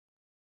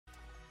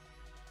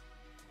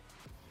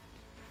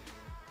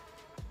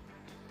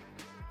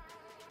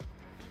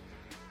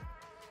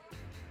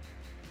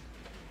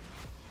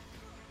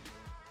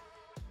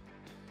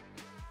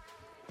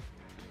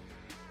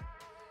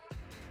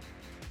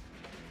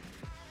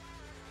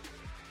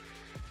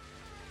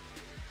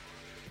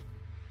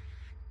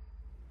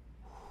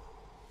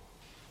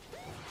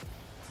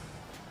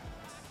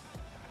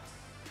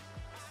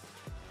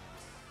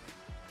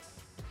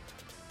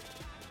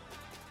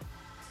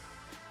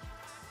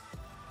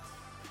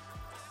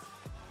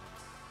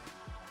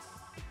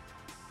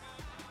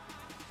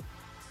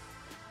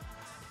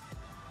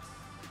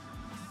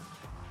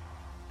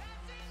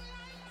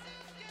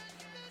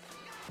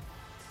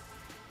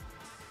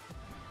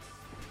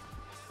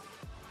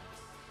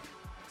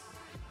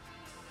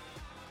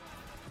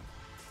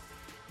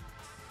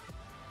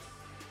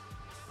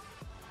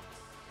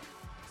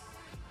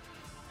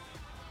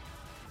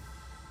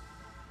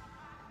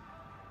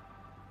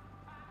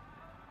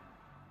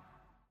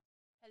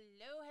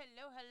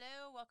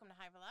Hello. Welcome to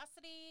High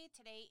Velocity.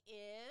 Today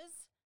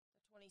is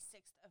the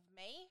 26th of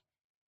May.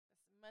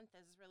 This month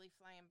is really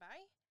flying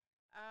by,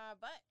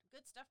 but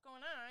good stuff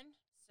going on.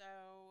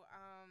 So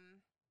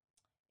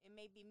it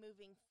may be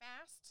moving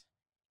fast.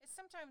 It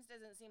sometimes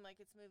doesn't seem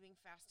like it's moving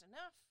fast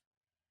enough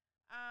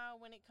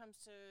when it comes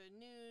to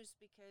news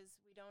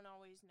because we don't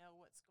always know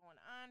what's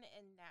going on,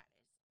 and that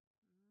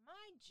is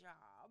my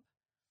job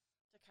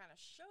to kind of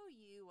show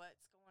you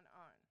what's going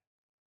on.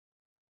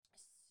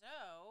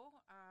 So,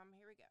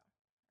 here we go.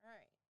 All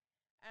right.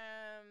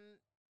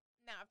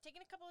 Now, I've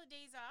taken a couple of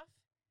days off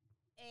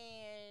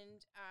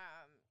and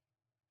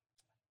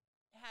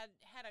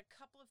had a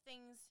couple of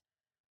things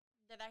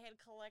that I had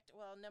collected.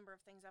 Well, a number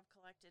of things I've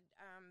collected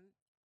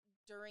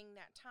during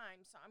that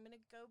time. So, I'm going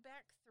to go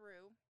back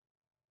through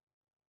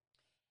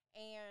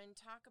and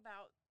talk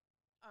about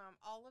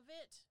all of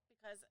it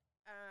because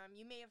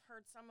you may have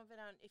heard some of it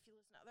on, if you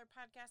listen to other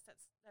podcasts,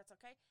 that's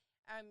okay.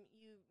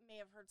 You may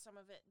have heard some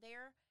of it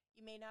there.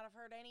 You may not have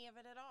heard any of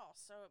it at all,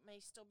 so it may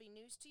still be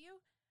news to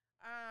you.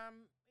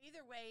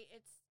 Either way,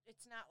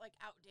 it's not like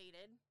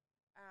outdated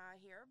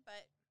here,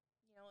 but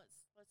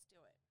let's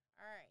do it.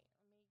 All right,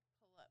 let me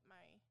pull up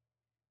my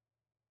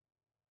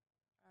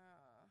the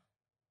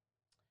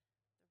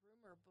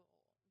rumor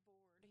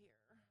board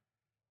here.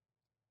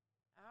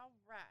 All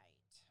right.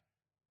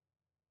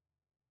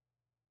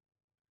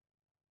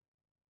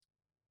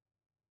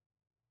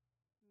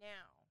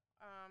 Now,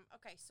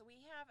 okay, so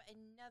we have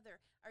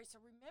another. All right,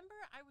 so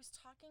remember I was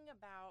talking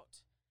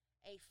about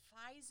a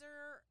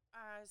Pfizer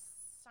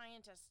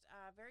scientist,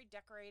 very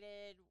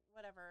decorated,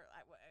 whatever.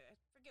 I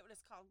forget what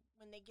it's called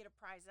when they get a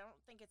prize. I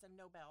don't think it's a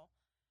Nobel.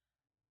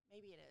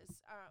 Maybe it is.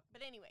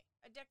 But anyway,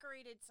 a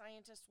decorated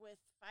scientist with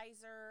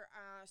Pfizer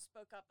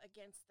spoke up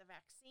against the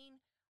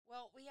vaccine.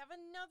 Well, we have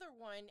another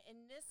one,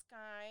 and this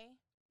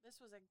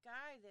was a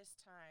guy this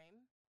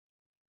time,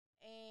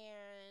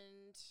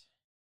 and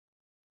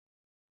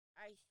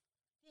I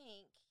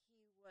think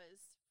he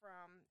was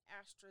from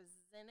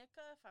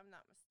AstraZeneca, if I'm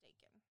not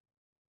mistaken.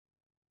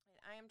 And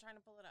I am trying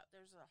to pull it up.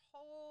 There's a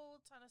whole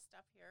ton of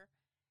stuff here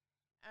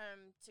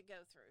to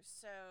go through.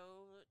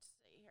 So let's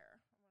see here.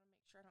 I want to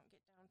make sure I don't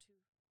go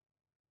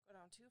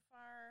down too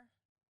far.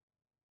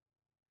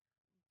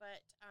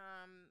 But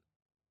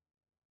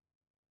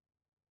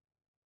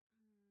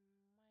Mike,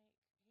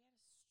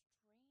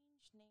 he had a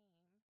strange name.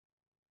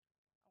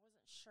 I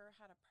wasn't sure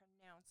how to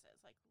pronounce it.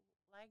 It's like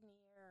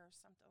Lagnier or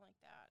something like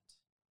that.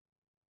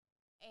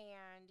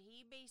 And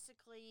he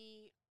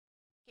basically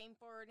came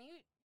forward, and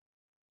he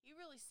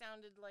really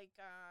sounded like,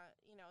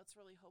 it's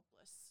really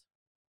hopeless.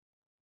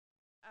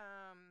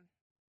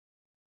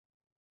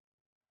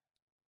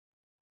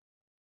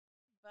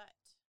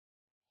 But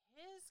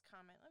his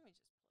comment, let me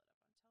just pull it up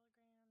on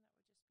Telegram.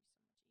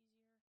 That would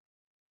just be so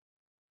much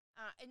easier.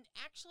 And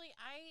actually,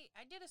 I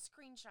did a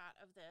screenshot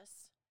of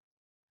this.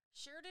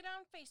 Shared it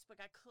on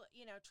Facebook. I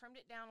trimmed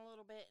it down a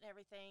little bit and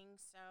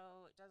everything,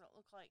 so it doesn't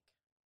look like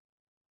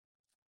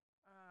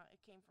it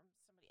came from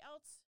somebody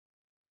else.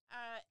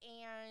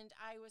 And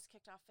I was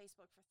kicked off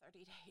Facebook for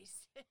 30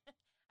 days.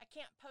 I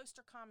can't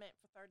post or comment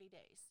for 30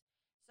 days.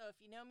 So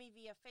if you know me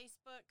via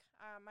Facebook,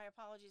 my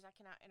apologies. I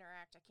cannot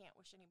interact. I can't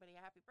wish anybody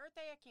a happy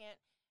birthday. I can't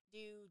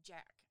do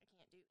jack. I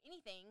can't do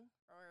anything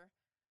for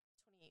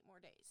 28 more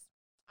days.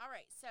 All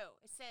right, so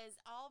it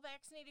says all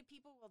vaccinated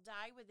people will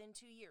die within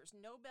 2 years.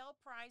 Nobel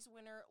Prize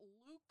winner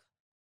Luc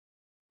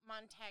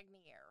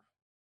Montagnier.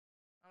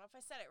 I don't know if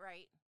I said it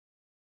right. It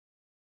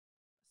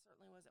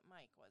certainly wasn't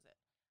Mike, was it?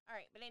 All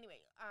right, but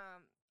anyway,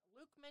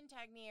 Luc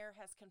Montagnier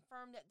has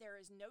confirmed that there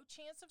is no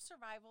chance of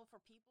survival for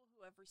people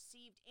who have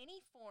received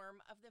any form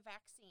of the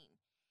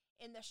vaccine.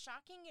 In the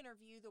shocking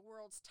interview, the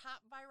world's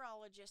top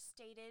virologist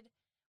stated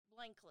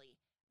blankly,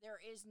 "There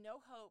is no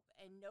hope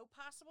and no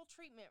possible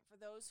treatment for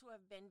those who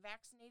have been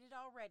vaccinated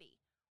already.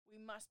 We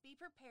must be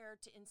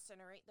prepared to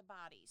incinerate the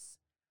bodies."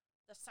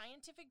 The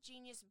scientific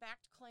genius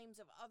backed claims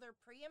of other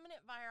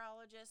preeminent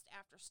virologists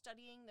after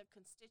studying the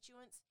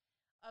constituents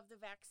of the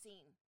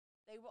vaccine.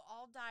 They will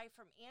all die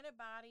from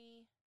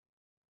antibody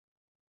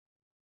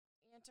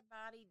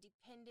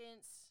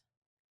dependence.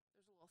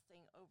 There's a little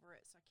thing over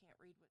it, so I can't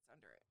read what's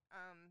under it.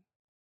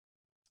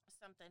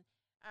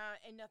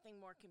 And nothing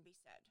more can be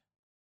said.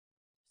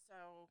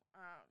 So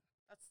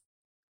that's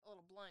a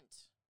little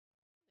blunt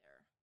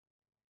there.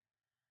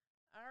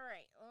 All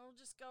right, we'll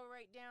just go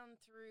right down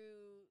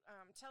through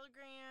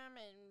Telegram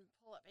and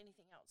pull up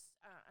anything else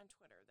on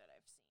Twitter that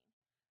I've seen.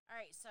 All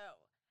right,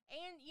 so,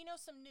 and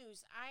some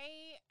news.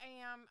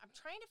 I'm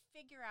trying to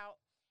figure out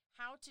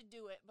how to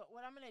do it, but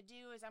what I'm going to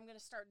do is I'm going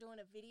to start doing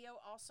a video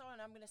also,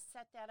 and I'm going to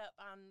set that up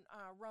on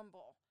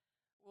Rumble.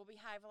 We'll be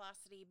High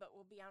Velocity, but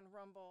we'll be on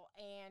Rumble,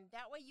 and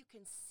that way you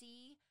can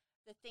see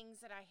the things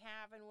that I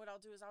have, and what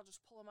I'll do is I'll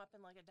just pull them up in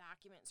like a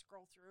document and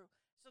scroll through,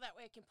 so that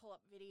way I can pull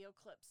up video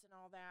clips and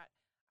all that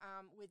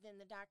within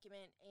the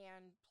document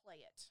and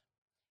play it.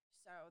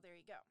 So there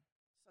you go.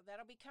 So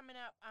that'll be coming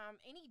up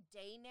any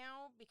day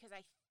now, because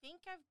I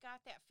think I've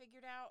got that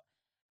figured out.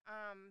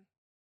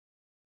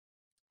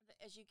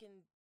 As you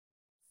can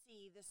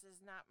see. This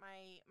is not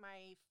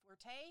my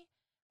forte,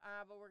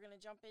 but we're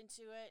gonna jump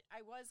into it.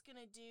 I was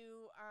gonna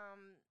do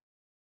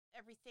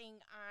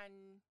everything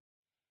on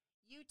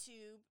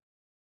YouTube,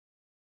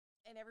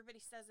 and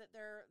everybody says that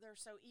they're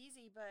so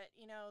easy, but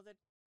the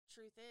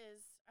truth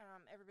is,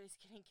 everybody's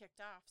getting kicked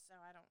off. So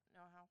I don't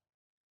know how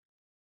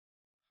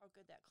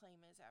good that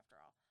claim is after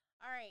all.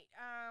 All right,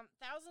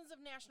 thousands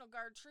of National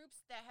Guard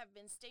troops that have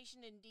been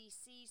stationed in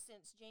D.C.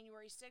 since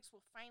January 6th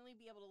will finally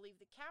be able to leave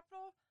the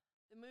Capitol.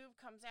 The move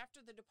comes after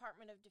the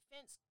Department of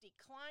Defense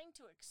declined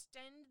to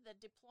extend the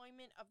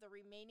deployment of the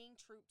remaining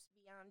troops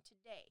beyond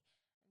today.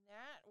 And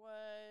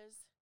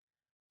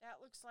that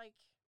looks like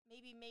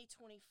maybe May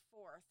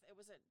 24th. It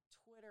was at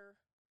Twitter.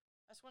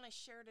 That's when I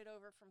shared it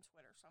over from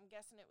Twitter. So I'm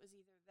guessing it was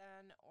either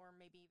then or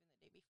maybe even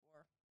the day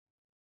before.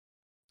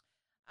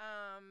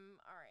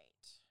 All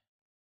right.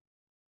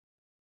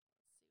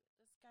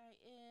 Guy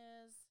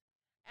is.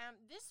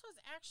 This was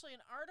actually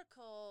an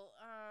article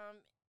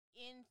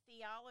in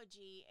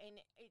Theology,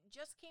 and it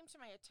just came to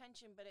my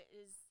attention, but it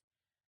is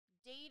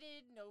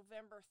dated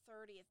November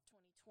 30th,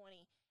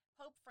 2020.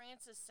 Pope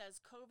Francis says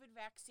COVID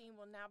vaccine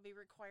will now be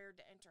required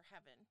to enter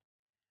heaven.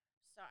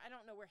 So I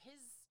don't know where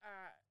his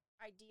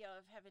idea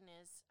of heaven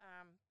is,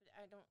 but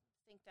I don't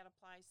think that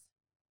applies to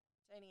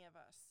any of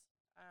us.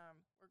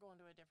 We're going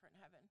to a different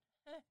heaven.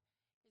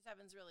 His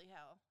heaven's really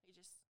hell. He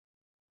just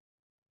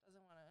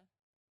doesn't want to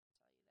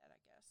that, I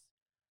guess.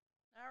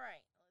 All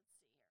right, let's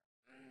see here.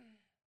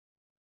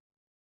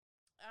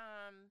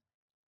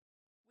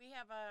 We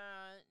have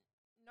a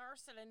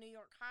nurse at a New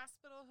York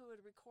hospital who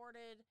had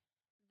recorded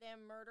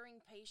them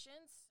murdering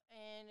patients,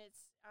 and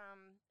it's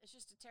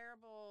just a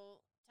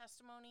terrible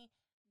testimony.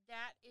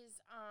 That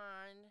is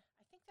on,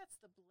 I think that's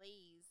the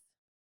Blaze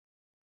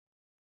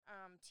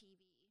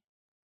TV.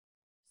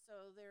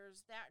 So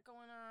there's that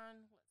going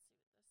on. Let's see what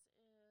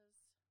this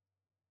is.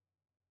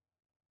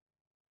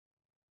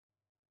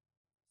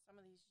 Some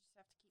of these you just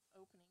have to keep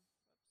opening.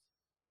 Whoops.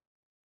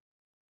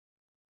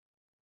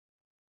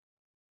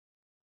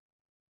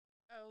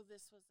 Oh,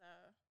 this was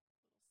a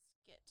little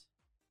skit.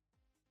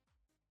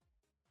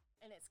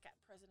 And it's got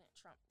President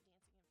Trump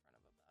dancing in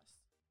front of a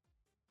bus.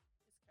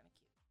 It's kind of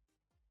cute.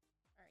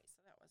 All right,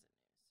 so that wasn't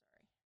news.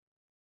 Sorry.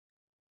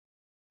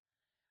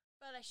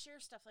 But I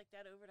share stuff like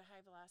that over to High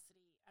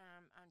Velocity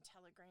on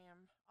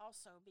Telegram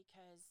also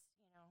because,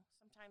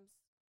 sometimes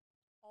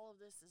all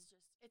of this is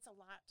just, it's a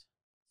lot.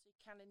 So you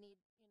kind of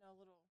need, a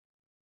little,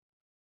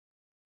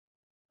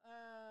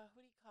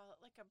 what do you call it?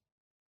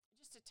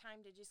 Just a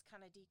time to just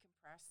kind of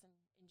decompress and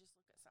just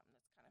look at something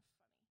that's kind of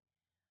funny.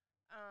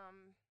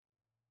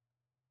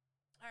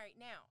 All right,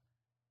 now,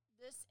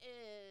 this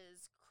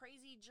is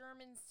Crazy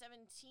German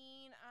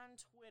 17 on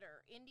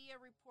Twitter. India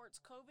reports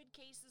COVID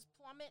cases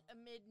plummet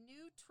amid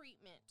new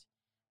treatment.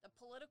 The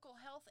political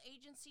health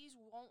agencies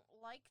won't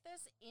like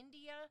this.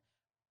 India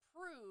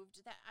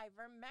proved that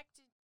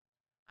ivermectin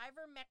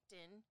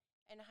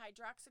and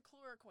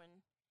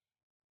hydroxychloroquine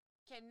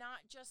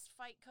cannot just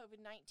fight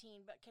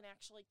COVID-19, but can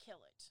actually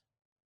kill it.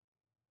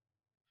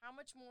 How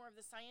much more of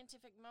the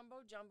scientific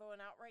mumbo-jumbo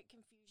and outright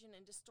confusion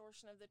and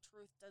distortion of the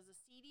truth does the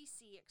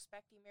CDC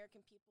expect the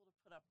American people to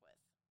put up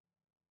with? Let's see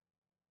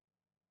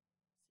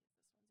if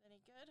this one's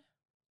any good.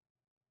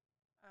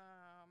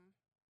 I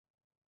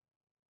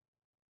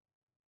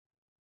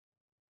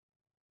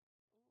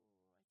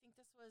think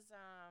this was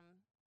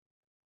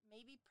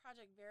maybe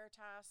Project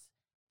Veritas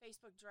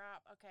Facebook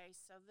drop. Okay,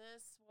 so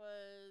this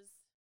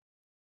was,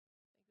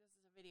 I think this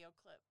is a video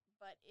clip,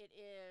 but it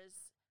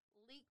is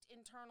leaked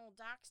internal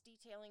docs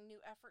detailing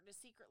new effort to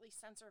secretly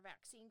censor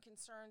vaccine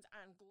concerns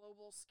on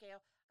global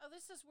scale. Oh,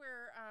 this is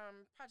where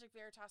Project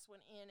Veritas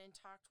went in and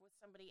talked with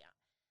somebody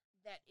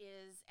that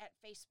is at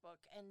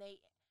Facebook, and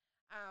they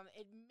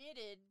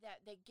admitted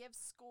that they give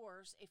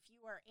scores. If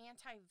you are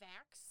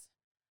anti-vax,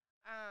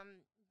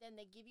 then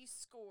they give you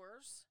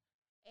scores,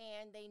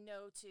 and they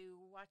know to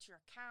watch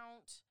your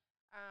account,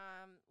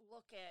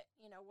 look at,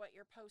 what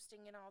you're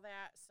posting and all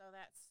that. So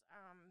that's,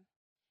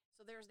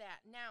 so there's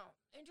that. Now,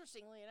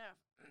 interestingly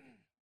enough,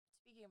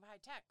 speaking of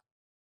high tech,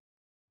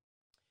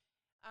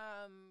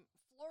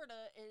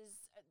 Florida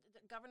is,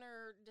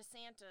 Governor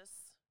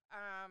DeSantis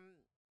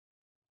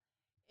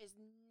is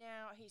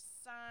now, he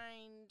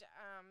signed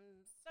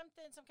some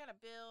kind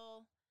of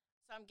bill.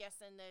 So I'm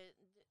guessing that,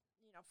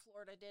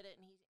 Florida did it,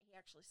 and he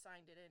actually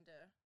signed it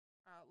into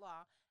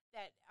law,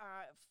 that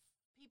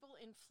people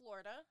in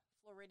Florida,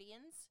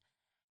 Floridians,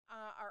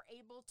 are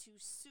able to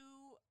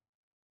sue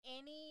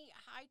any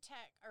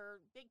high-tech or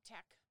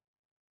big-tech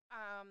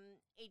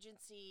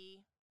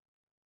agency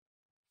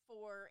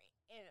for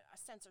a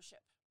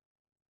censorship.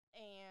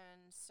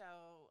 And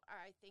so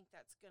I think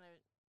that's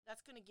gonna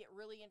get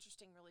really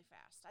interesting really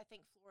fast. I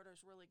think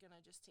Florida's really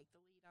gonna just take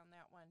the lead on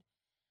that one.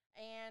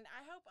 And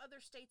I hope other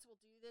states will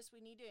do this.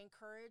 We need to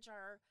encourage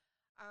our,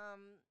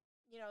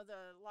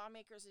 the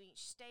lawmakers in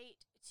each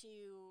state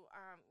to,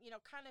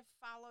 kind of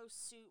follow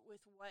suit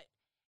with what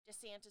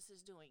DeSantis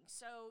is doing.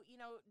 So,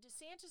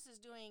 DeSantis is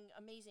doing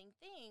amazing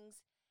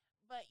things,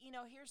 but,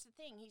 here's the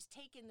thing. He's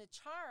taken the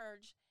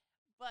charge,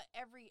 but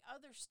every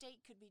other state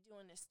could be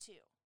doing this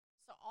too.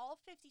 So all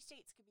 50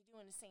 states could be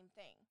doing the same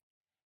thing.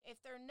 If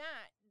they're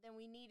not, then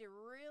we need to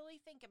really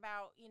think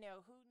about,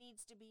 who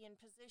needs to be in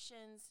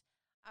positions.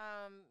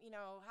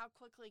 How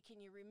quickly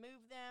can you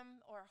remove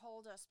them or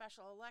hold a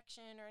special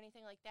election or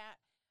anything like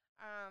that?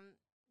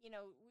 We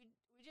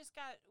just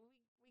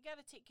we got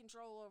to take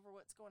control over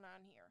what's going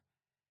on here.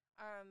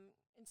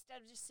 Instead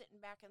of just sitting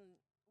back and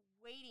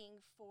waiting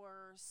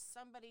for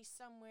somebody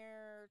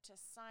somewhere to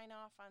sign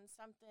off on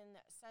something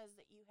that says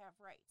that you have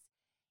rights.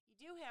 You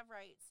do have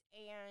rights,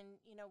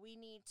 and we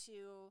need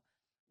to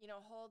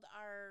hold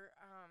our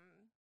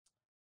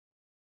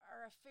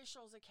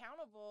officials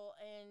accountable,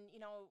 and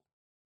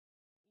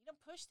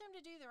push them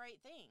to do the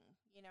right thing.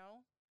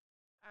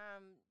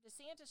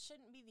 DeSantis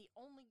shouldn't be the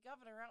only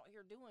governor out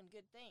here doing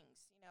good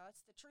things.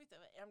 That's the truth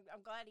of it. I'm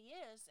glad he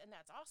is, and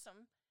that's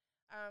awesome.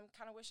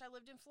 Kind of wish I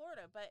lived in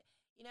Florida, but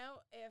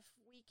if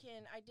we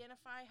can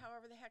identify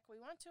however the heck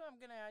we want to, I'm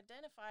going to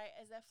identify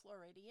as a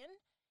Floridian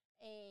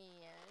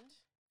and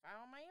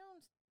file my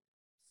own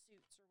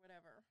suits or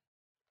whatever.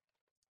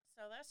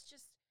 So that's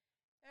just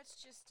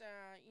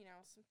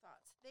some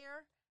thoughts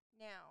there.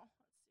 Now, let's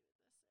see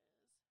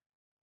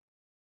what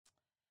this is.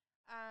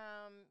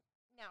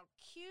 Now,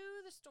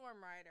 Q the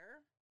Storm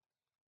Rider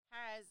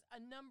has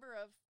a number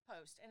of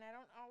posts, and I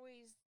don't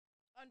always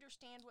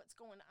understand what's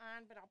going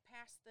on, but I'll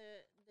pass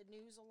the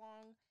news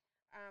along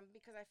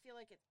because I feel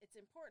like it's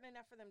important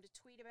enough for them to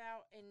tweet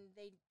about, and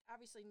they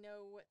obviously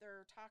know what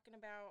they're talking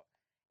about.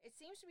 It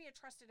seems to be a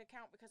trusted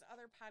account because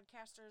other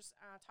podcasters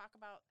talk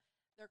about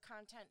their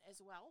content as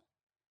well.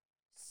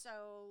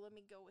 So let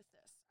me go with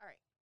this. All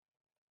right.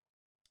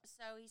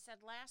 So he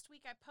said, last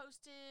week I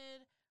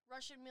posted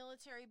Russian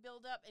military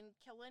buildup in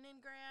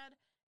Kaliningrad,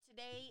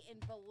 today in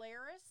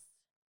Belarus,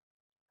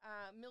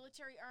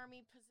 military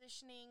army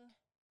positioning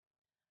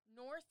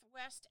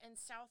northwest and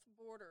south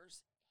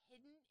borders,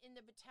 hidden in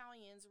the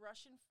battalions.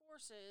 Russian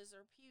forces,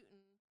 or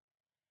Putin,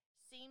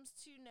 seems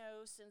to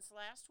know since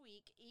last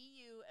week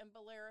EU and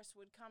Belarus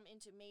would come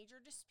into major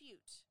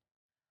dispute.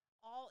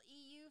 All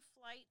EU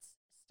flights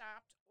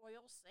stopped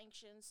oil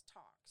sanctions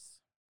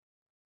talks.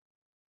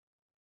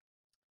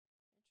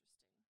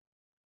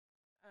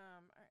 Interesting.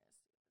 All right,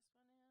 let's see what this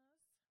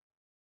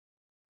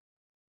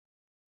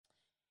one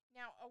is.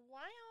 Now, a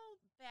while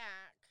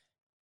back,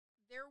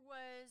 there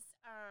was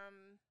a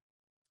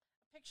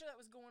picture that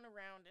was going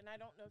around, and I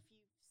don't know if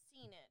you've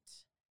seen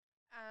it.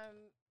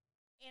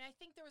 And I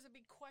think there was a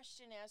big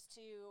question as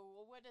to,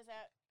 well, what does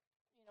that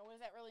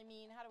really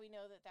mean? How do we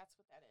know that that's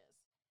what that is?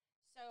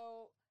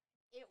 So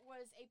it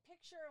was a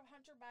picture of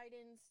Hunter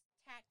Biden's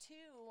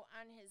tattoo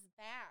on his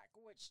back,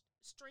 which,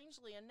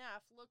 strangely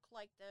enough, looked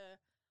like the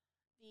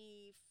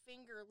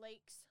Finger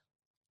Lakes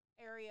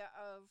area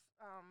of,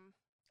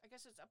 I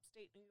guess it's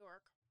upstate New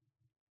York.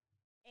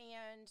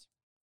 And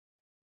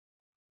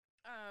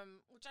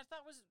which I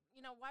thought was,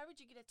 why would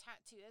you get a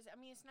tattoo?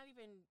 It's not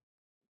even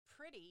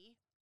pretty.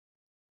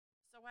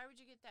 So why would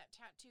you get that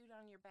tattooed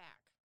on your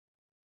back?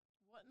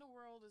 What in the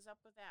world is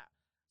up with that?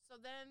 So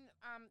then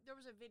there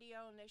was a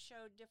video, and they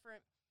showed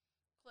different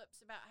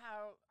clips about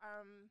how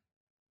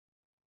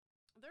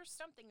there's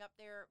something up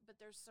there,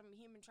 but there's some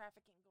human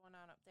trafficking going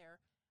on up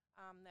there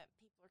that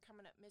people are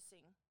coming up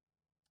missing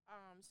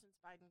since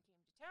Biden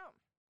came to town.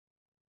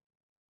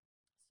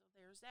 So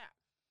there's that.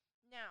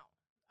 Now,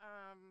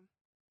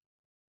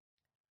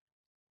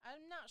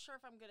 I'm not sure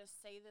if I'm going to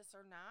say this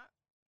or not.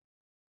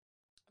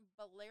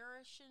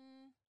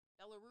 Belarusian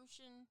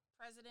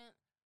President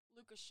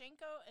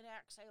Lukashenko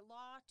enacts a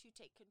law to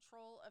take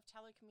control of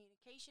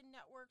telecommunication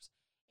networks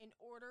in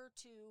order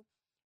to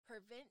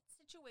prevent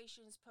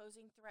situations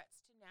posing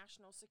threats to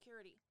national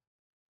security.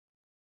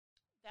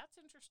 That's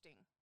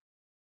interesting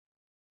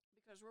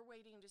because we're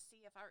waiting to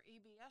see if our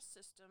EBS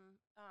system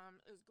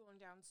is going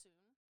down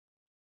soon.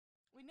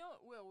 We know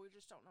it will, we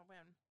just don't know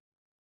when.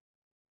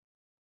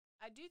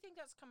 I do think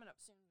that's coming up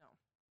soon, though.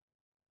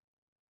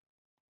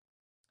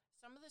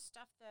 Some of the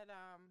stuff that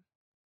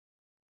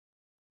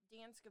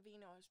Dan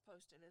Scavino has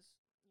posted is,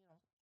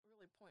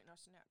 really pointing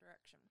us in that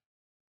direction.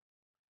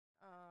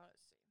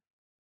 Let's see.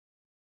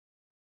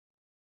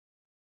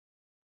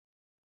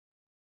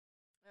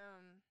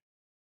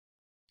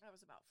 That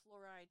was about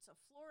fluoride. So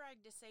fluoride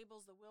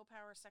disables the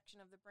willpower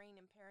section of the brain,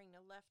 impairing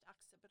the left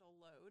occipital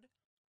lobe.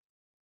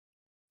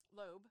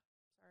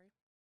 Sorry.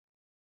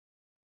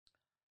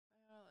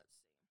 Let's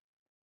see.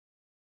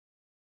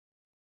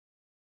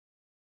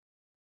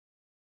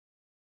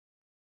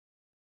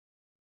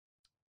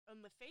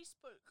 On the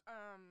Facebook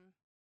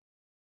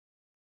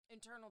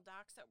internal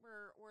docs that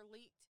were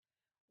leaked,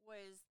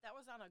 that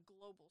was on a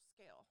global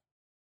scale.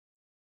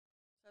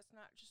 So it's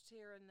not just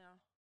here in the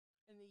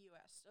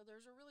U.S. So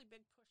there's a really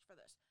big push for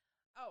this.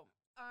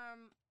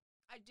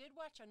 I did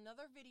watch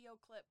another video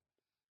clip,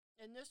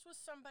 and this was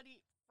somebody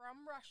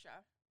from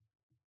Russia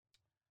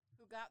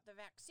who got the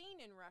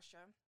vaccine in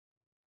Russia.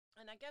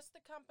 And I guess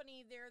the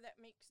company there that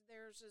makes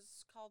theirs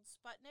is called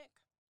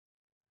Sputnik.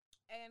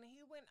 And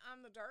he went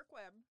on the dark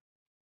web,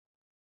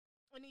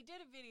 and he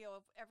did a video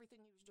of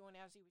everything he was doing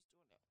as he was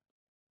doing it.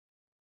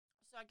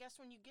 So I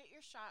guess when you get your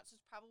shots,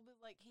 it's probably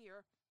like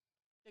here.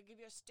 They give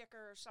you a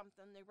sticker or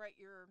something. They write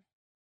your,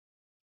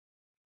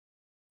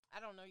 I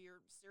don't know,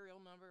 your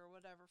serial number or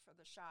whatever for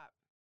the shot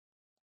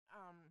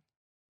um,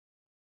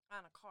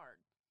 on a card.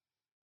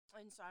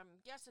 And so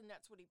I'm guessing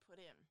that's what he put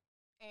in.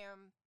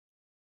 And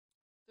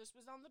this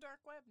was on the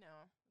dark web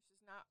now. This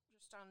is not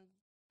just on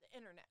the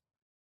internet.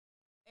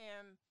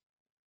 And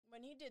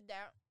when he did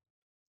that,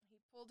 he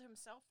pulled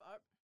himself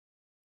up.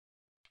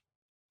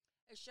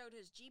 It showed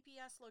his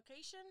GPS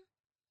location.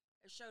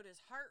 It showed his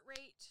heart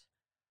rate,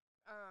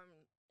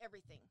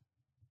 everything,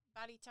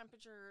 body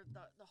temperature,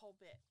 the whole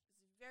bit.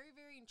 It's very,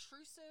 very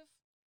intrusive.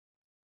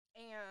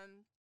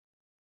 And,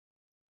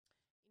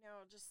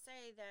 just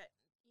say that,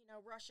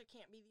 Russia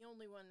can't be the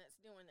only one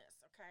that's doing this,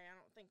 okay? I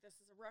don't think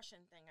this is a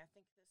Russian thing. I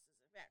think this is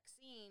a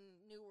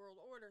vaccine, New World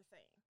Order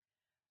thing.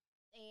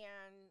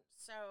 And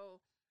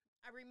so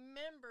I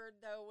remembered,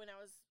 though, when I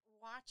was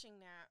watching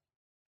that,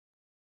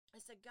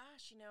 I said,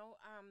 gosh,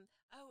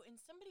 and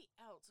somebody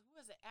else, who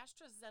was it,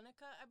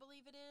 AstraZeneca, I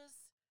believe it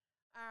is,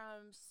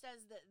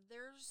 says that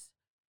there's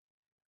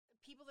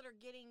people that are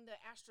getting the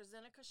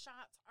AstraZeneca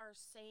shots are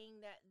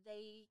saying that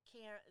they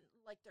can't,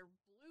 like their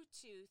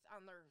Bluetooth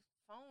on their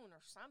phone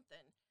or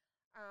something,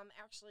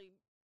 actually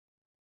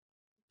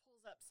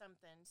pulls up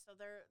something. So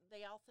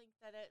they all think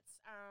that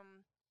it's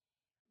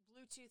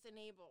Bluetooth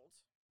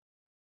enabled.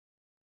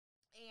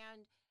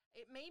 And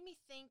it made me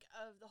think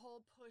of the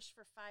whole push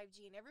for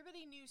 5G. And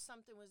everybody knew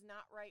something was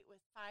not right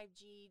with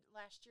 5G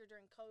last year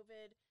during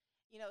COVID.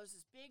 It was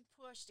this big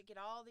push to get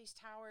all these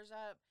towers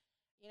up.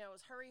 It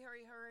was hurry,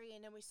 hurry, hurry.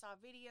 And then we saw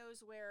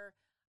videos where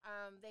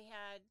they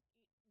had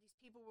these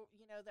people,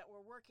 that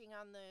were working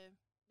on the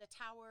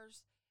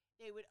towers.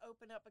 They would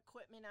open up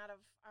equipment out of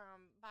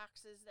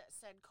boxes that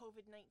said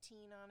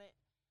COVID-19 on it.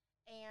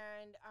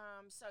 And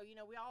so,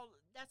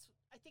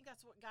 I think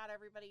that's what got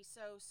everybody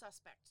so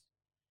suspect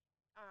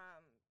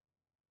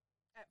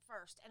at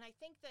first. And I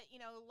think that,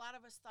 a lot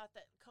of us thought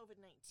that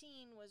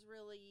COVID-19 was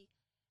really,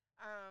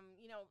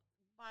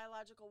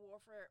 biological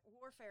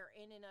warfare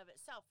in and of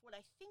itself. What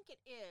I think it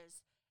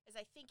is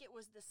I think it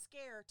was the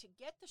scare to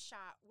get the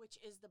shot, which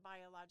is the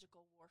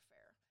biological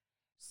warfare.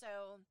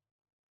 So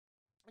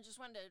I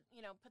just wanted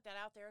to, put that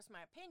out there as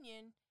my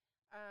opinion.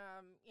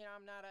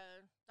 I'm not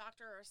a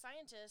doctor or a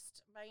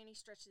scientist by any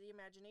stretch of the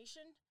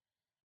imagination.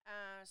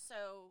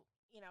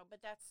 But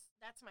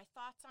that's my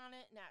thoughts on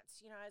it. And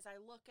that's, as I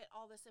look at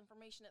all this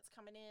information that's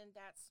coming in,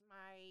 that's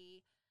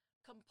my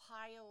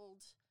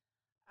compiled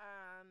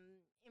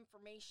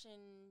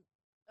information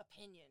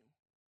opinion.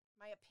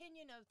 My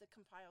opinion of the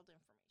compiled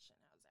information.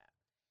 How's that?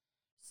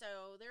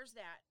 So there's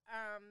that.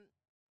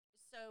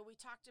 So we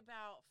talked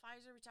about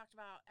Pfizer. We talked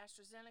about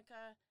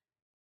AstraZeneca.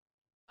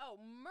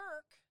 Oh,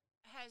 Merck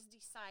has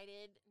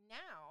decided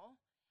now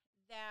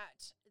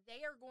that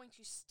they are going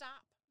to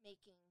stop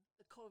making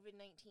the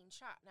COVID-19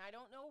 shot. Now, I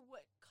don't know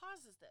what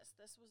causes this.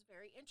 This was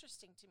very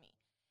interesting to me.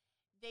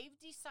 They've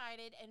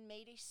decided and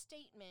made a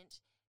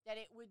statement that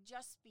it would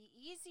just be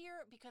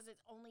easier because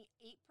it's only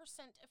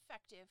 8%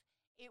 effective.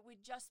 It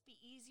would just be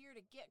easier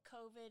to get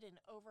COVID and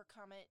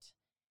overcome it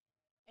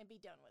and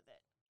be done with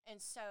it. And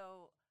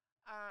so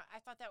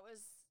I thought that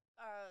was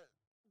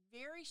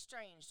very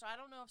strange. So I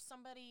don't know if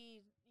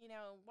somebody,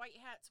 white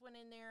hats went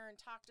in there and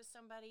talked to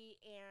somebody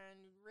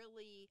and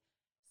really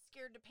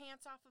scared the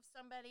pants off of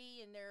somebody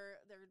and they're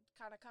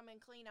kind of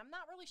coming clean. I'm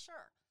not really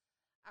sure.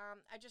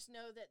 I just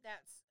know that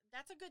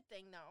that's a good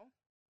thing, though.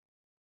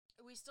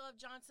 We still have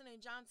Johnson &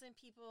 Johnson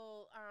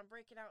people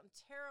breaking out in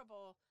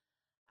terrible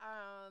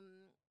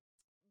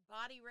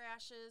body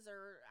rashes,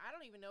 or I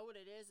don't even know what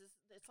it is.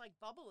 It's like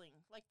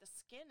bubbling, like the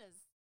skin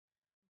is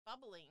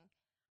bubbling.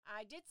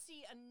 I did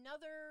see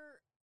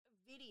another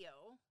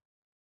video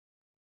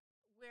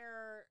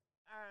where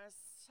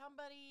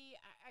somebody,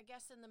 I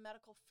guess in the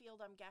medical field,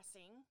 I'm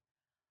guessing,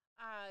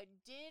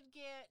 did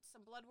get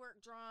some blood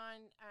work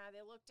drawn.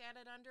 They looked at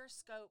it under a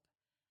scope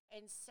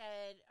and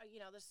said,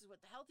 this is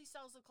what the healthy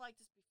cells look like.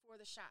 This before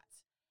the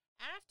shots.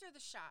 After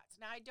the shots,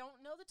 now I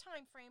don't know the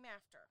time frame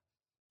after,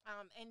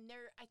 and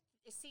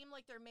it seemed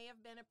like there may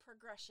have been a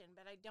progression,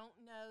 but I don't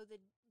know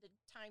the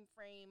time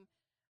frame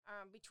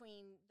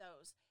between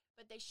those.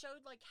 But they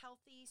showed like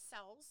healthy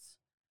cells,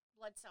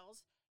 blood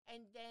cells,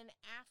 and then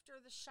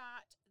after the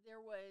shot,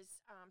 there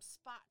was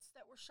spots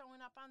that were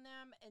showing up on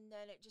them, and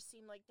then it just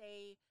seemed like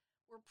they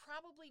were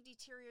probably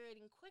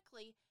deteriorating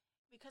quickly.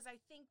 Because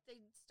I think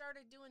they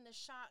started doing the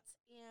shots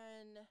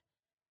in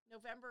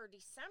November or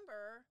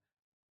December.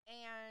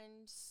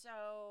 And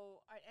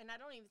so, I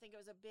don't even think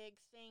it was a big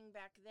thing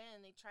back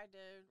then. They tried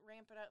to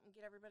ramp it up and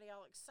get everybody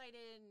all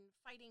excited and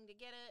fighting to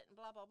get it and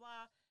blah, blah,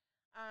 blah.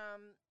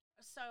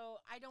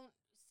 So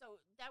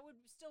that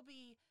would still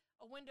be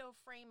a window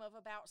frame of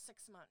about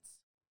 6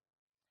 months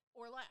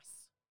or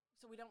less.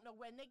 So we don't know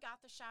when they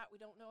got the shot.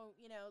 We don't know,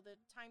 the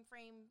time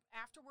frame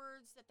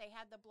afterwards that they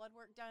had the blood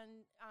work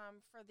done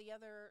for the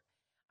other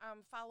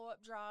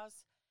follow-up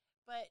draws.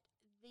 But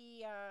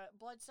the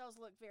blood cells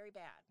look very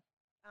bad,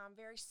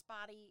 very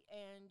spotty,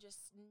 and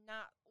just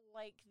not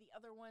like the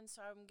other ones.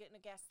 So I'm getting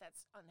a guess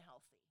that's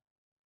unhealthy.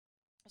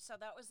 So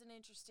that was an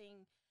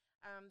interesting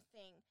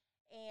thing.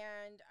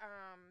 And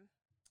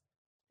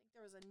I think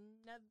there was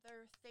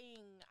another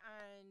thing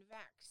on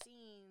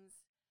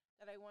vaccines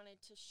that I wanted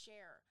to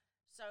share.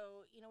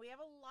 So, we have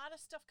a lot of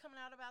stuff coming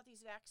out about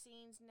these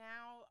vaccines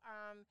now.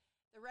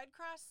 The Red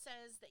Cross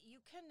says that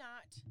you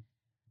cannot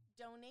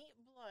donate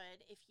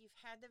blood if you've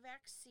had the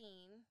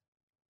vaccine.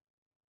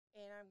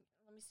 And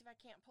let me see if I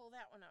can't pull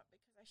that one up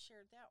because I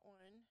shared that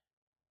one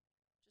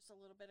just a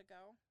little bit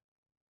ago.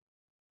 Let's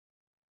see if this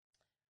one's it.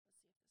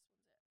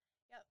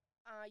 Yep.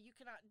 You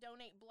cannot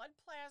donate blood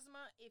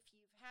plasma if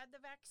you've had the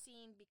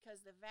vaccine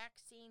because the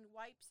vaccine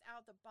wipes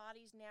out the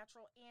body's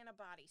natural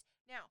antibodies.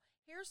 Now,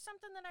 here's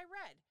something that I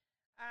read.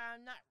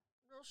 I'm not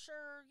real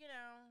sure,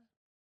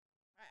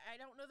 I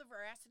don't know the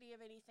veracity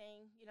of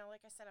anything.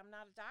 Like I said, I'm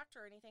not a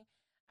doctor or anything.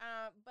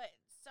 But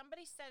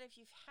somebody said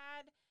if you've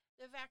had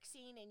the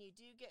vaccine and you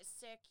do get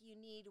sick, you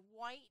need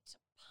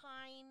white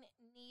pine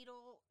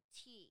needle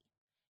tea.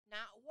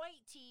 Not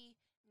white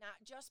tea,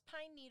 not just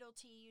pine needle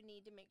tea. You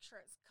need to make sure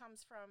it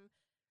comes from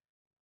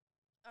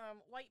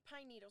white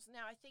pine needles.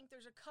 Now, I think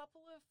there's a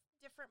couple of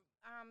different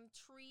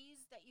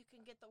trees that you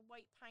can get the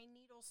white pine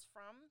needles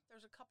from.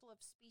 There's a couple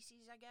of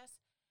species, I guess.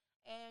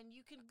 And you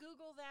can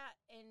Google that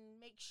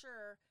and make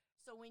sure.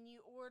 So when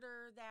you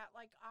order that,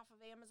 like off of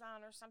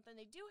Amazon or something,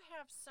 they do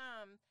have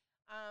some.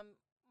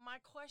 My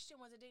question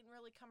was, it didn't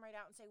really come right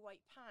out and say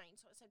white pine.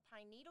 So it said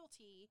pine needle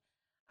tea.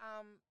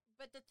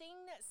 But the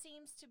thing that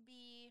seems to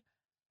be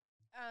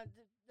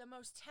the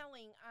most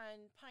telling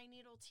on pine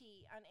needle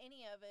tea, on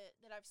any of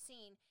it that I've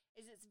seen,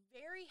 is it's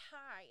very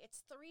high.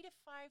 It's 3 to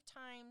 5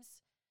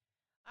 times,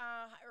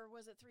 or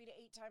was it 3 to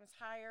 8 times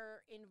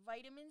higher in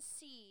vitamin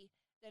C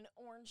than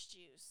orange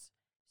juice.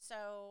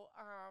 So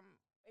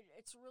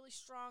it's really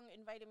strong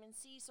in vitamin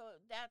C, so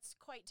that's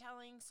quite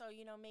telling. So,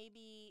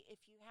 maybe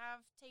if you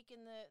have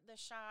taken the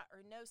shot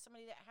or know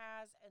somebody that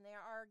has and they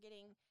are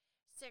getting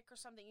sick or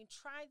something, you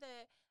try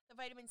the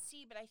vitamin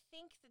C, but I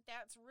think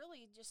that's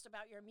really just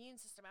about your immune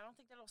system. I don't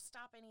think that'll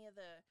stop any of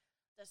the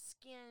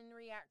skin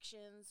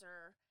reactions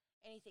or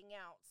anything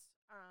else.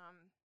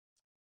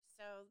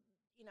 So,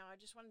 I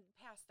just wanted to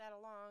pass that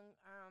along.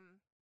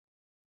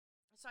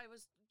 So I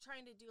was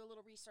trying to do a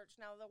little research.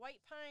 Now, the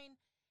white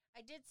pine, I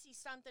did see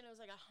something. It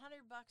was like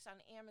 $100 on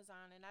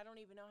Amazon, and I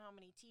don't even know how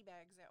many tea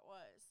bags that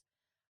was.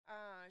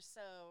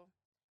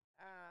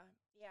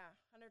 Yeah,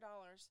 $100.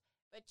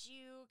 But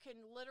you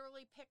can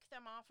literally pick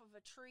them off of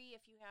a tree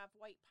if you have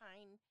white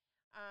pine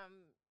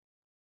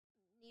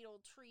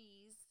needle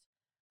trees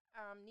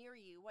near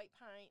you. White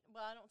pine.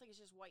 Well, I don't think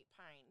it's just white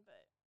pine,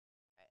 but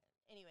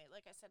anyway,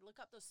 like I said, look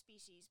up those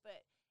species.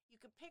 But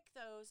you could pick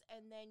those,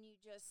 and then you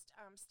just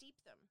steep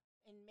them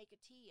and make a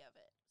tea of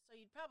it. So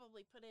you'd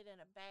probably put it in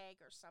a bag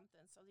or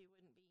something so you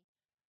wouldn't be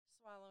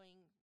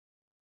swallowing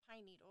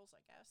pine needles,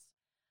 I guess.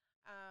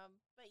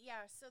 But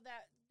yeah, so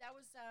that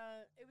was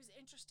it was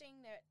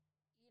interesting that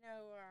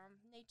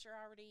nature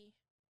already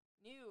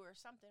knew or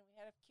something. We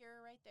had a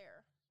cure right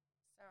there.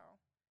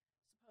 So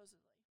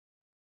supposedly.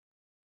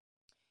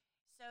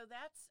 So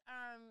that's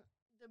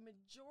the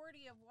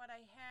majority of what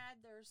I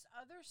had. There's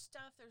other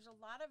stuff. There's a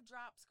lot of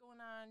drops going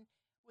on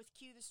with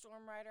Q the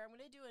Storm Rider. I'm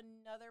going to do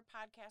another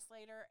podcast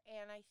later,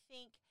 and I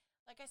think,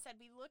 like I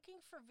said, be looking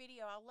for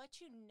video. I'll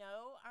let you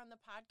know on the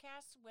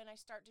podcast when I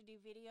start to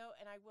do video,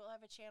 and I will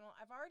have a channel.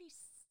 I've already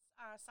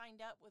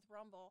signed up with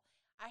Rumble.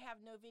 I have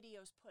no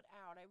videos put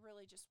out. I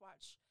really just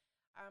watch,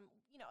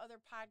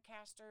 other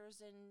podcasters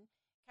and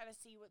kind of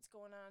see what's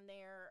going on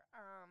there.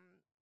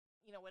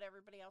 What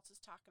everybody else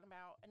is talking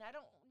about. And I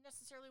don't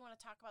necessarily want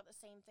to talk about the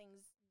same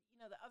things,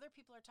 that other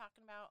people are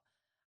talking about.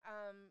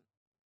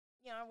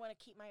 I want to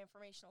keep my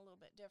information a little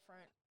bit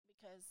different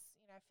because,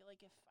 I feel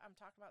like if I'm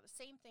talking about the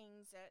same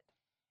things that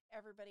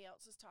everybody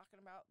else is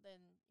talking about,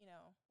 then,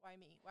 why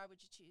me? Why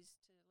would you choose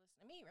to listen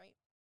to me, right?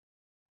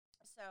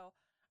 So,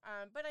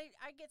 but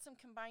I get some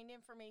combined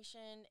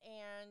information,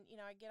 and,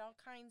 I get all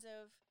kinds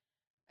of,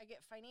 I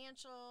get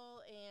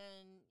financial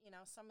and,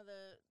 some of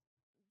the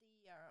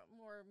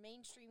more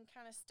mainstream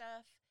kind of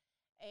stuff.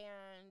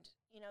 And,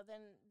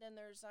 then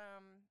there's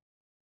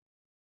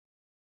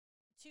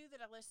two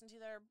that I listen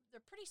to that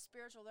they're pretty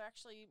spiritual. They're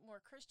actually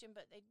more Christian,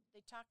 but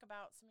they talk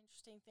about some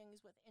interesting things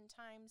with end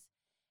times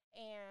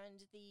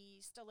and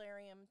the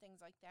stellarium,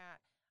 things like that.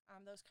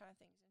 Those kind of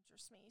things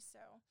interest me.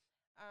 So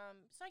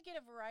I get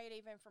a variety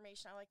of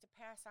information. I like to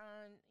pass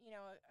on,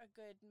 a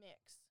good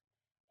mix.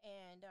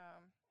 And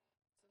so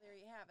there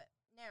you have it.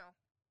 Now,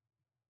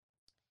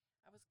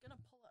 I was going to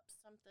pull up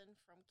something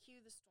from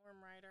Q the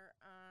Storm Rider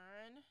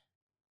on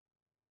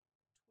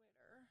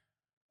Twitter. Let me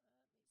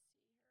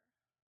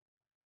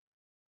see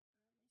here.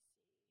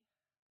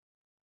 Where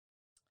are you at?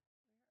 Let's see if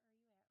there's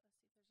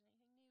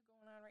anything new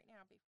going on right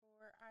now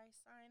before I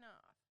sign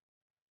off.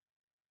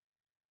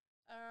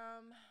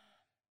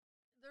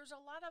 There's a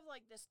lot of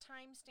like this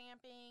time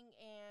stamping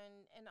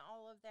and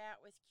all of that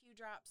with Q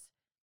drops.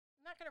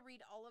 I'm not going to read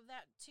all of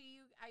that to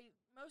you.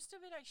 Most of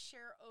it I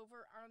share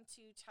over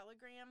onto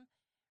Telegram.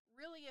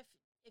 Really,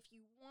 if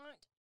you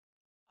want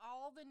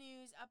all the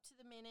news up to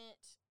the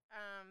minute,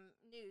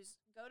 news,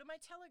 go to my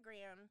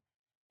Telegram.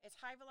 It's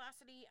High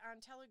Velocity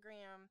on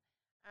Telegram.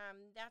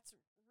 That's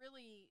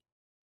really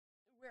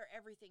where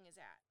everything is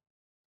at.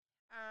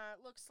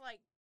 Looks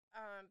like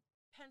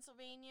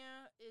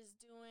Pennsylvania is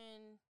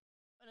doing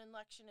an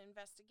election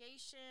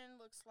investigation.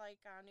 Looks like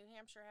New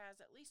Hampshire has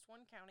at least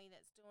one county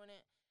that's doing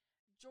it.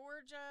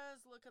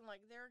 Georgia's looking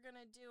like they're going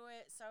to do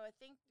it. So I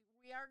think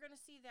we are going to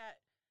see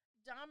that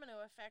domino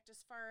effect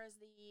as far as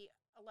the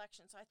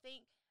election. So I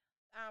think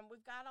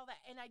we've got all that.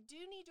 And I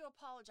do need to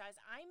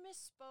apologize. I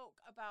misspoke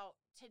about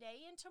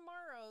today and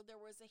tomorrow. There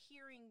was a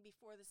hearing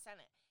before the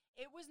Senate.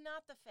 It was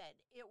not the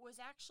Fed. It was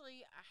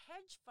actually a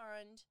hedge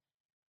fund,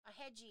 a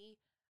hedgie,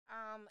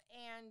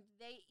 and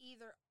they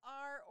either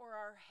are or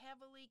are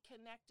heavily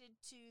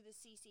connected to the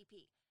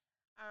CCP.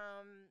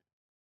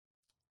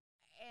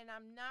 And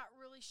I'm not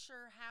really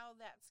sure how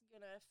that's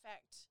going to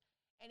affect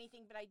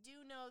anything, but I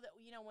do know that,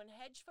 when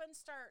hedge funds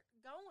start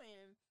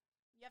going,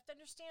 you have to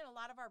understand a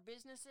lot of our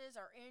businesses,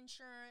 our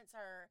insurance,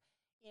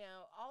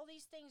 all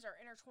these things are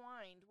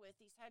intertwined with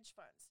these hedge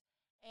funds.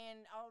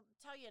 And I'll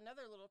tell you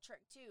another little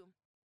trick too.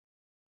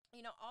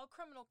 All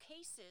criminal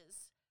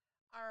cases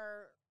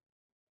are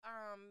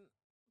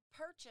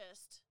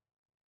purchased,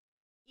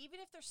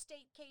 even if they're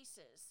state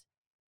cases,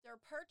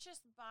 they're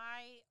purchased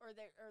by or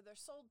they're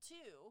sold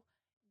to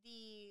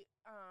the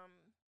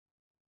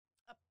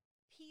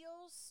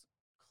appeals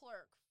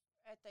clerk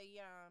at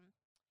the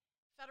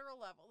federal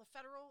level, the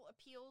federal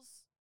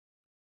appeals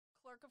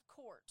clerk of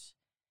court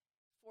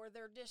for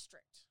their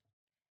district.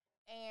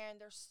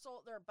 And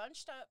they're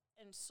bunched up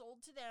and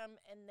sold to them,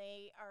 and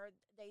they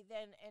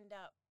then end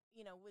up,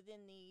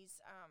 within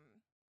these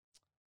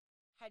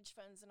hedge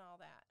funds and all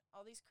that.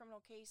 All these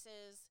criminal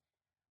cases,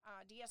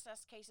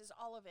 DSS cases,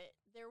 all of it.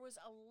 There was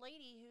a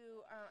lady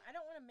who, I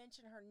don't want to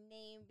mention her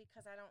name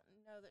because I don't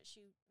know that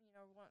she,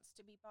 wants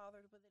to be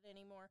bothered with it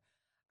anymore.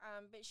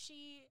 But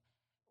she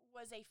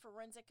was a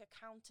forensic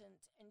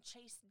accountant and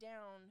chased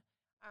down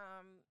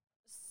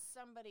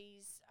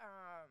somebody's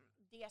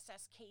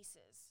DSS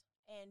cases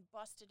and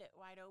busted it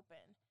wide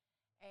open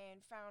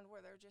and found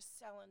where they're just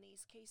selling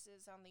these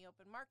cases on the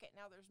open market.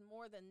 Now, there's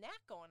more than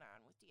that going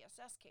on with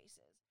DSS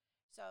cases.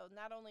 So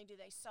not only do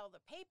they sell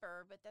the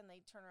paper, but then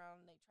they turn around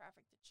and they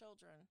traffic the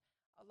children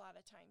a lot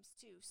of times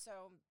too.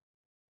 So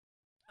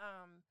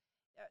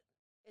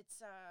it's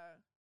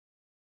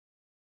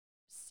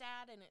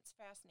sad and it's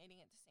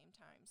fascinating at the same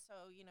time.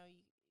 So,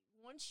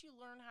 once you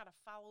learn how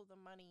to follow the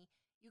money,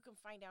 you can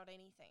find out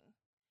anything.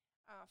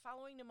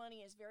 Following the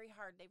money is very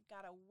hard. They've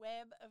got a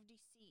web of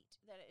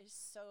deceit that is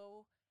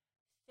so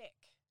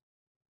thick.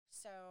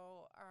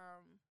 So,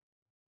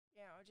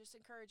 I just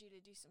encourage you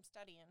to do some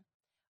studying.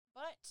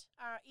 But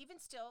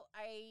even still,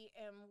 I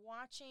am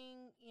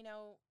watching,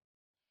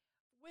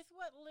 with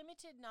what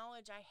limited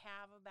knowledge I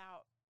have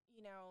about,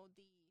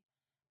 the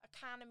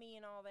economy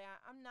and all that.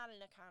 I'm not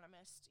an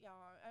economist,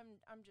 y'all.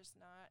 I'm just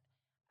not.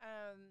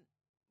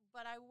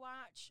 But I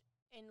watch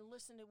and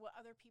listen to what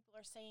other people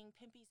are saying.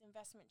 Pimpy's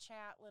Investment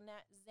Chat,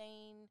 Lynette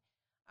Zane,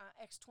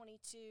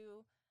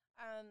 X22.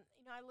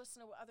 I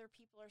listen to what other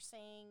people are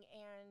saying,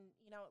 and,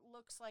 it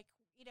looks like,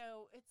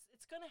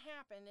 it's going to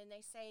happen, and they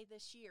say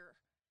this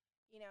year.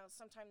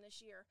 Sometime this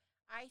year.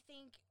 I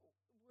think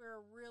we're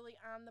really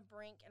on the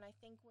brink, and I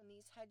think when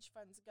these hedge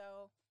funds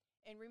go,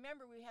 and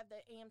remember we have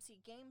the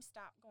AMC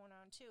GameStop going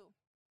on too.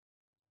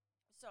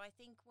 So I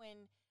think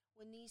when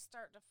these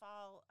start to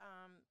fall,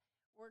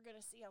 we're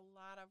going to see a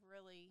lot of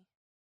really,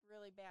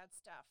 really bad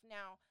stuff.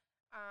 Now,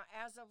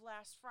 as of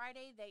last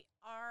Friday, they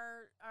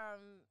are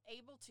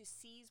able to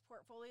seize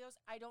portfolios.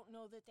 I don't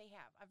know that they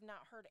have. I've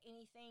not heard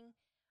anything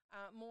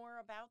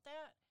more about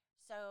that.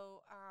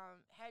 So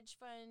hedge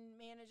fund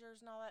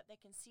managers and all that, they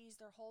can seize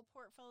their whole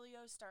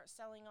portfolio, start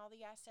selling all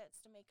the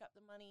assets to make up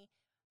the money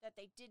that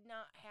they did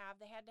not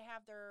have. They had to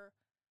have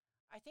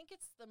I think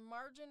it's the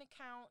margin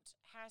account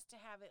has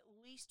to have at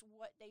least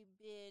what they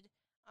bid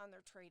on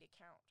their trade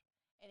account.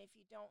 And if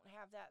you don't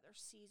have that, they're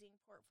seizing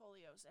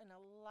portfolios. And a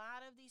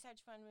lot of these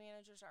hedge fund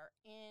managers are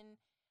in,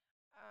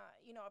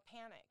 a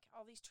panic.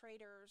 All these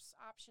traders,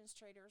 options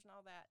traders and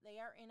all that,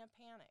 they are in a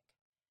panic.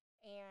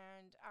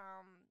 And,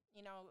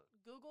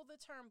 Google the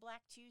term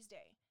Black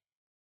Tuesday.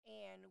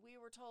 And we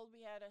were told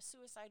we had a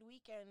suicide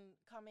weekend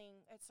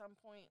coming at some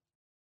point.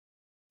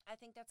 I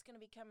think that's going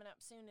to be coming up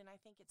soon, and I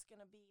think it's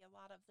going to be a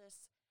lot of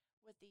this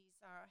with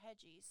these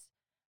hedgies.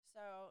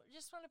 So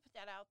just want to put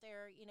that out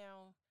there,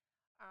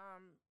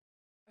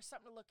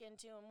 something to look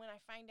into, and when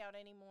I find out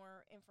any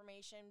more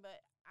information.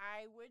 But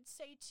I would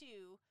say,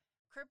 too,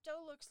 crypto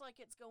looks like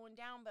it's going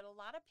down, but a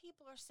lot of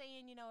people are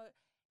saying,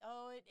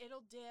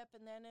 it'll dip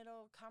and then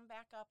it'll come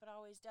back up. It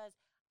always does.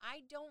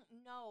 I don't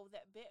know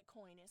that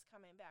Bitcoin is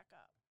coming back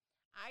up.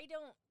 I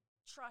don't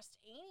trust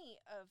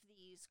any of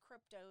these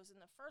cryptos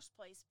in the first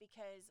place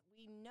because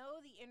we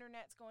know the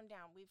internet's going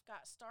down. We've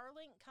got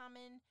Starlink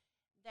coming.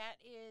 That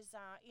is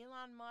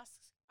Elon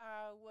Musk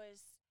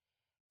was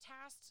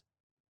tasked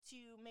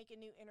to make a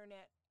new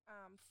internet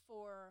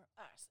for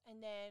us. And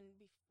then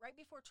right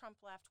before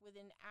Trump left,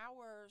 within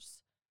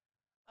hours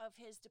of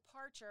his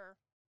departure,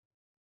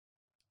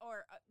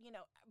 or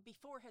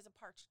before his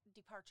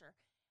departure.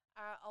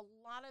 A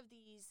lot of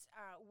these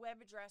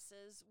web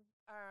addresses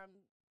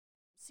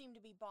seem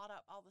to be bought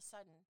up all of a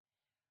sudden.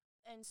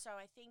 And so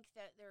I think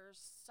that there's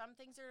some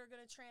things that are going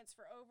to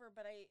transfer over,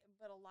 but a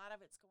lot of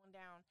it's going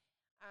down.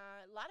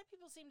 A lot of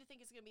people seem to think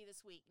it's going to be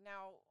this week.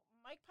 Now,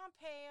 Mike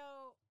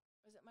Pompeo,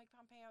 was it Mike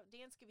Pompeo?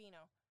 Dan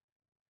Scavino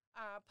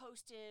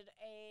posted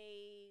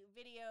a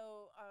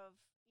video of,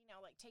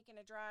 like taking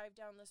a drive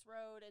down this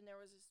road, and there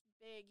was this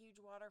big, huge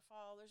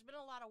waterfall. There's been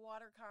a lot of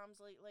water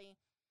comms lately.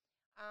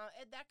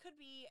 That could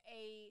be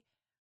a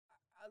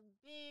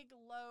big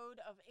load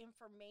of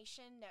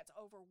information that's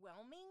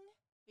overwhelming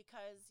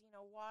because,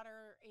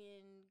 water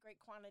in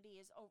great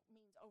quantity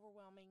means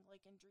overwhelming,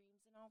 like in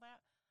dreams and all that.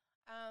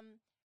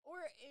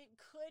 Or it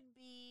could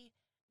be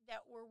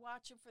that we're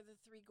watching for the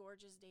Three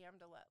Gorges Dam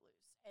to let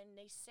loose. And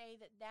they say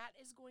that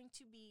is going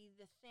to be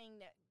the thing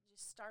that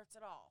just starts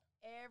it all.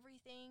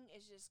 Everything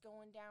is just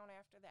going down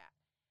after that.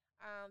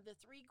 The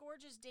Three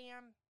Gorges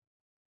Dam,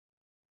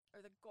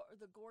 or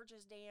the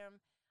Gorges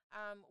Dam,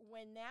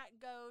 when that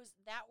goes,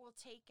 that will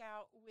take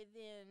out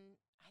within,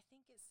 I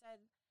think it said,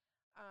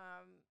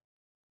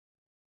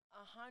 100,000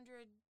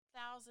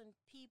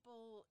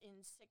 people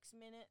in 6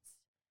 minutes.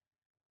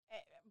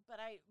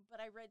 But I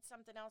read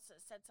something else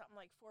that said something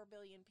like 4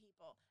 billion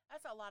people.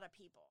 That's a lot of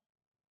people.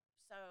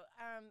 So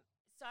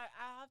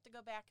I'll have to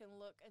go back and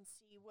look and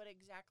see what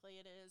exactly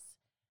it is,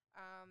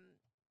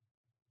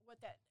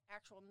 what that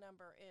actual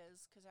number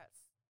is, because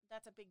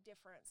that's a big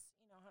difference,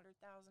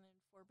 100,000 and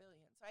 4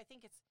 billion. So I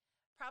think it's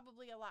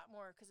probably a lot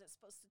more because it's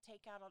supposed to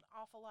take out an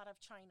awful lot of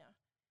China.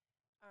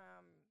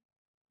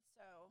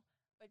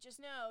 But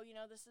just know,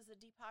 this is a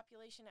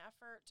depopulation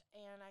effort,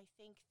 and I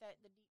think that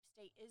the deep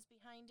state is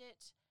behind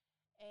it.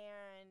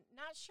 And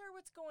not sure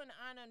what's going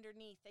on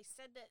underneath. They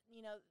said that,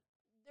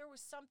 there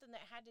was something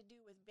that had to do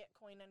with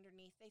Bitcoin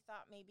underneath. They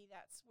thought maybe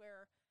that's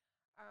where,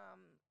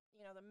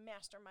 the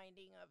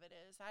masterminding of it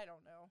is. I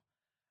don't know.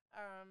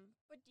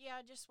 But yeah,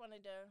 I just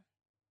wanted to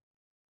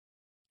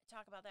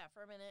talk about that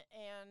for a minute.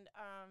 And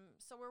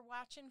so we're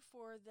watching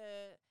for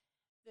the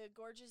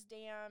Gorges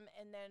Dam,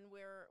 and then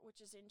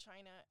which is in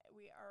China.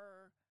 We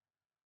are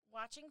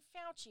watching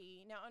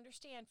Fauci. Now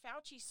understand,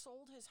 Fauci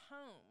sold his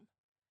home,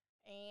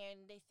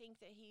 and they think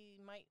that he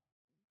might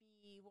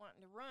be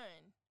wanting to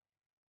run.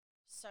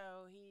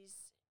 So he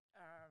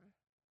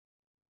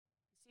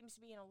seems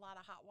to be in a lot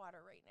of hot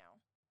water right now.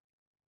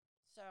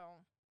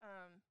 So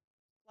a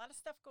lot of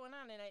stuff going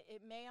on, and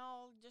it may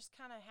all just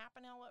kind of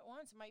happen all at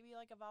once. It might be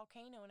like a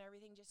volcano, and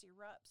everything just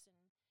erupts, and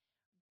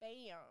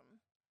bam.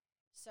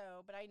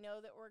 So, but I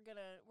know that we're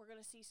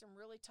gonna see some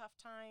really tough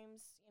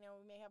times.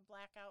 We may have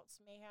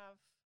blackouts, may have,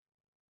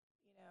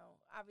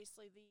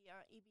 obviously the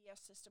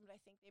EBS system, but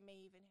I think they may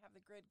even have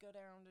the grid go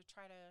down to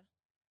try to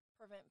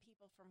prevent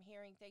people from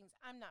hearing things.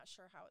 I'm not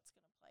sure how it's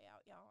going to play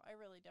out, y'all. I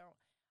really don't.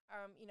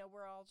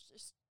 We're all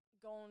just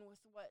going with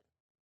what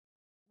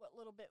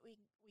little bit we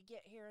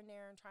get here and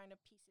there and trying to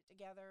piece it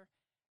together.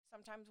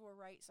 Sometimes we're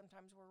right,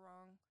 sometimes we're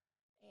wrong,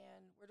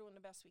 and we're doing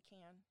the best we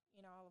can,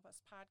 all of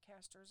us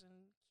podcasters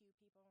and Q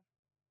people.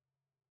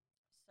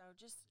 So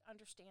just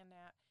understand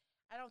that.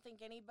 I don't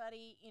think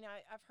anybody,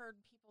 I've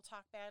heard people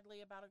talk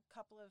badly about a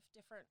couple of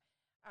different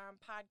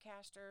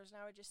podcasters, and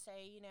I would just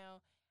say,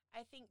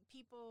 I think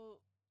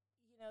people,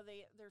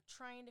 they're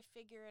trying to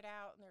figure it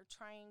out, and they're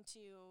trying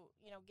to,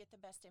 get the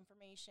best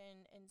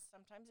information, and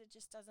sometimes it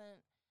just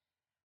doesn't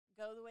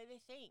go the way they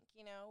think.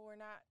 We're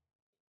not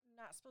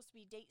supposed to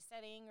be date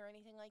setting or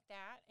anything like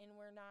that, and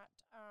we're not,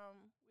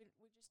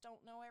 we just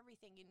don't know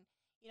everything. And,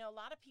 a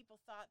lot of people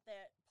thought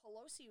that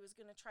Pelosi was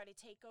going to try to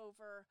take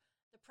over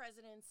the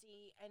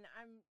presidency, and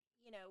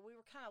we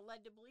were kind of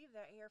led to believe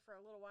that here for a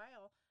little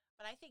while,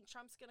 but I think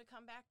Trump's going to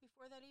come back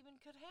before that even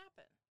could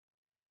happen.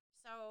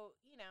 So,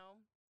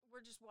 we're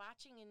just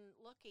watching and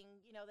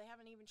looking. They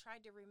haven't even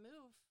tried to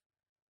remove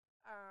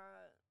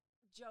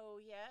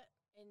Joe yet,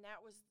 and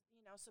that was,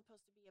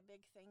 supposed to be a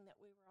big thing that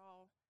we were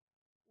all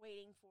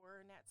waiting for,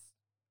 and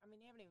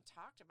they haven't even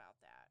talked about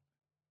that.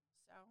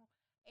 So,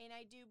 and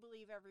I do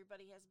believe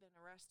everybody has been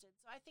arrested.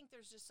 So I think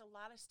there's just a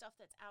lot of stuff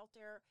that's out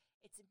there.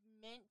 It's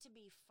meant to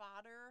be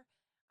fodder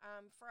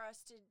for us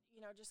to,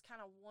 just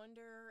kind of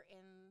wonder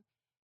and,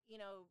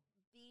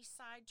 be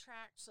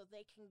sidetracked so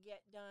they can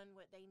get done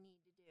what they need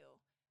to do.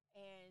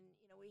 And,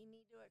 we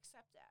need to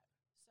accept that.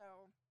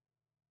 So,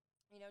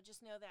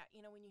 just know that,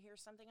 when you hear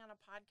something on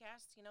a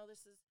podcast,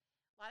 this is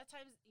a lot of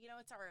times,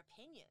 it's our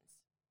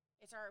opinions.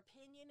 It's our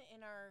opinion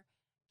and our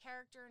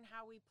character and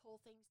how we pull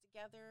things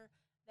together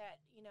that,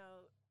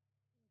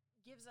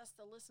 gives us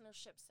the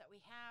listenerships that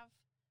we have.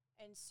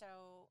 And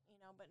so,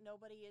 but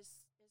nobody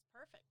is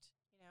perfect,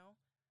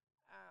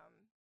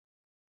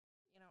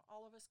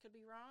 all of us could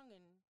be wrong,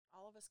 and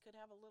all of us could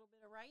have a little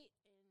bit of right,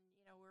 and,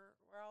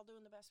 we're all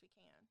doing the best we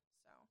can.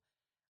 So,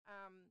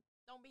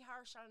 don't be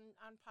harsh on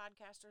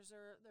podcasters.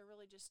 They're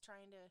really just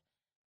trying to,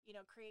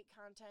 create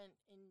content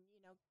and,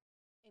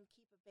 and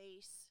keep a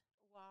base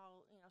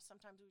while,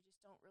 sometimes we just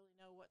don't really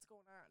know what's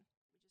going on.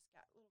 We just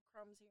got little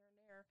crumbs here and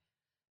there.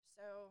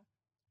 So,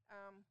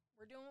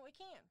 we're doing what we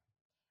can.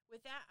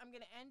 With that, I'm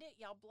going to end it.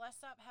 Y'all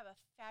bless up. Have a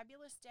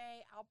fabulous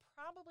day. I'll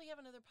probably have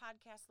another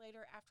podcast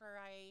later after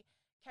I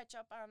catch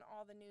up on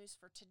all the news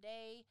for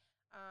today.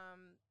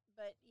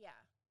 But yeah,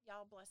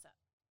 y'all bless up.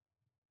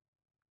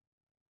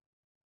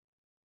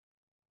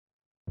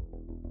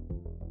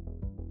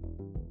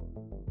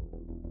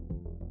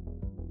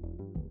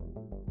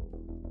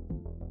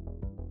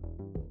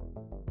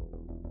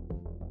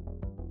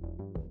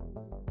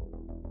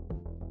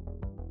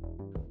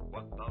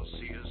 What thou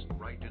seest,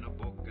 write in a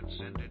book, and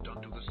send it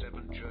unto the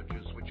 7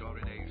 churches which are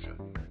in Asia,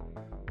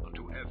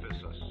 unto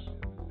Ephesus,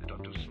 and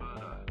unto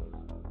Smyrna,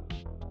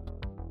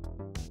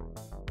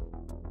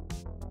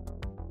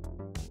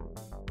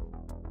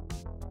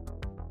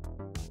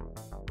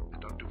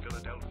 and unto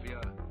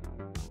Philadelphia,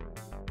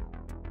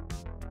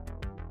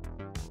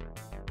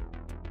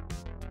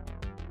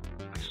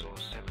 I saw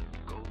 7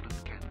 golden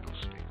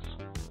candlesticks,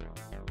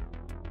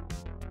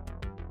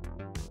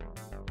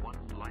 one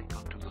like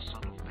unto the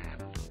Son of Man.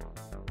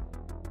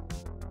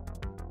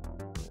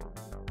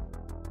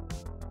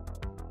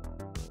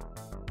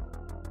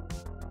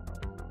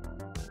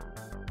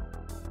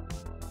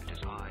 And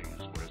his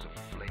eyes were as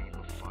a flame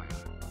of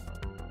fire.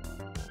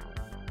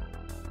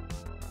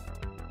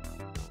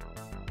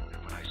 And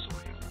when I saw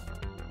him,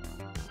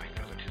 I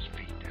fell at his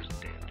feet as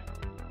dead.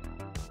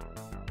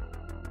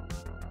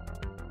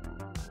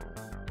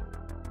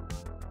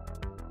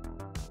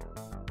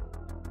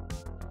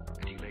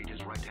 And he laid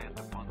his right hand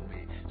upon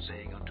me,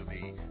 saying unto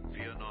me,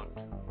 Fear not,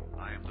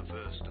 I am the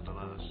first and the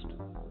last.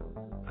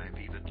 I am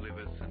he that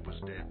liveth and was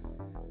dead,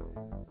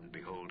 and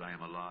behold, I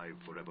am alive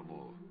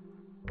forevermore.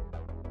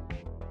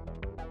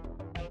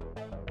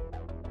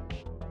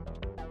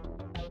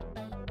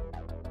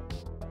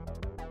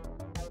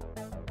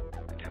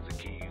 And have the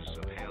keys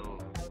of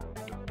hell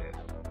and of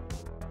death.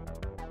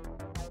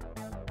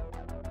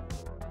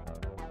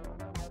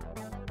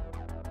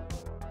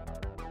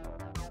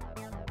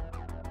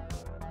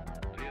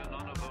 Fear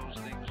none of those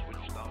things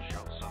which thou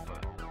shalt suffer.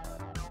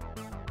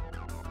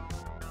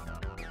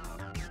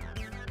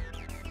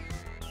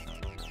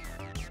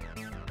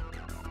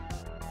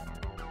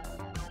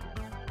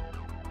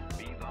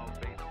 Be thou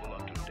faithful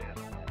unto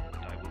death,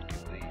 and I will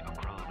give thee a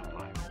crown of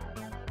life.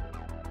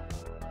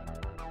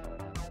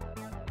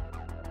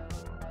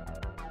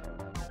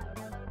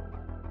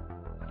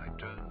 And I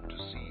turned to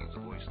see the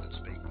voice that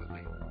spake with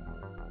me.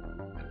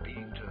 And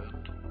being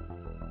turned,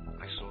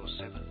 I saw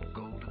 7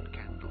 golden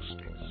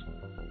candlesticks.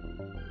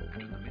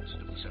 And in the midst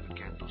of the 7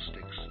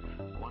 candlesticks,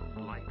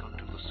 one like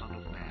unto the Son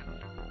of Man.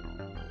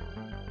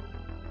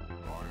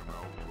 I am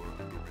Alpha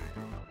and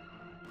Omega,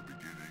 the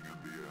beginning and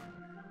the end.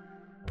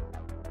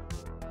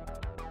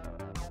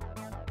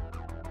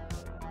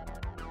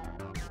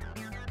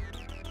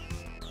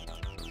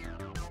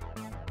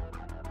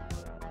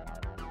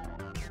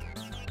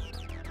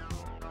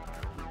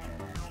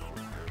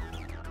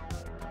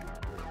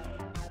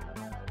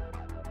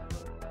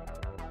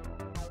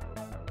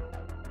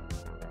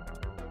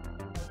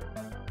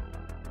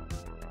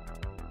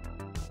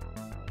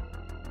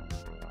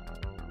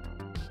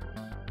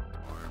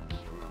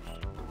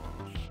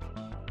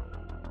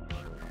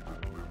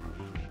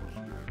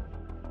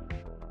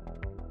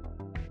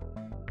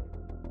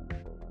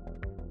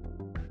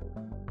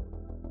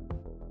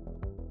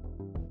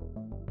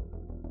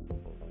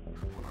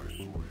 When I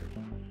saw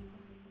him,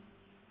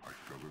 I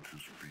fell at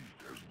his feet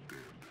as